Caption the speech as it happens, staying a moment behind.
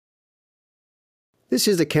This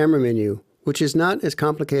is the camera menu, which is not as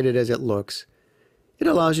complicated as it looks. It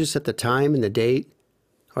allows you to set the time and the date,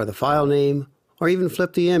 or the file name, or even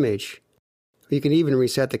flip the image. You can even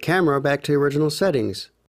reset the camera back to the original settings.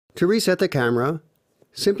 To reset the camera,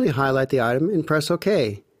 simply highlight the item and press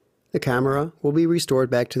OK. The camera will be restored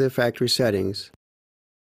back to the factory settings.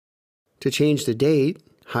 To change the date,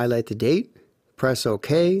 highlight the date, press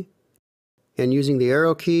OK, and using the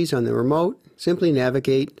arrow keys on the remote, simply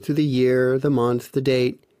navigate through the year, the month, the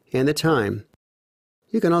date, and the time.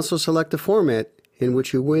 You can also select the format in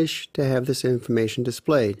which you wish to have this information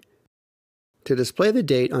displayed. To display the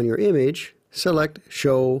date on your image, select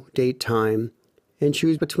Show Date Time and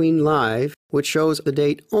choose between Live, which shows the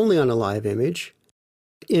date only on a live image,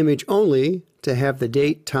 Image Only to have the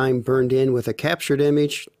date time burned in with a captured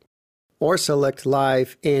image, or select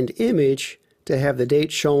Live and Image to have the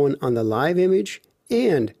date shown on the live image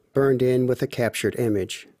and burned in with a captured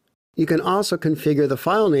image. You can also configure the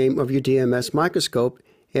file name of your DMS microscope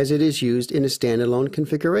as it is used in a standalone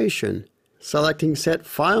configuration. Selecting Set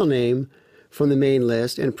File Name from the main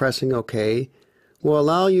list and pressing OK will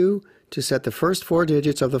allow you to set the first 4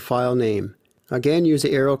 digits of the file name. Again, use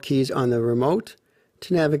the arrow keys on the remote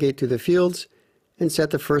to navigate through the fields and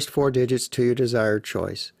set the first 4 digits to your desired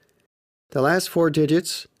choice. The last 4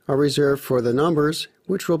 digits are reserved for the numbers,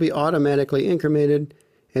 which will be automatically incremented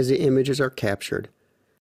as the images are captured.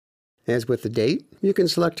 As with the date, you can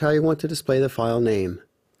select how you want to display the file name.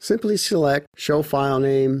 Simply select Show File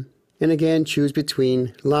Name, and again choose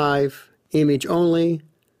between Live, Image Only,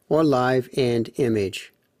 or Live and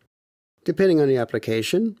Image. Depending on the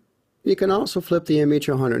application, you can also flip the image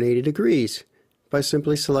 180 degrees by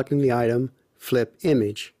simply selecting the item Flip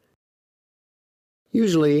Image.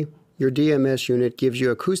 Usually, your DMS unit gives you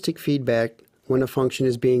acoustic feedback when a function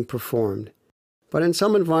is being performed, but in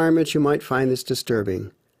some environments you might find this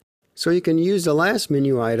disturbing. So you can use the last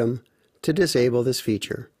menu item to disable this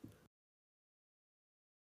feature.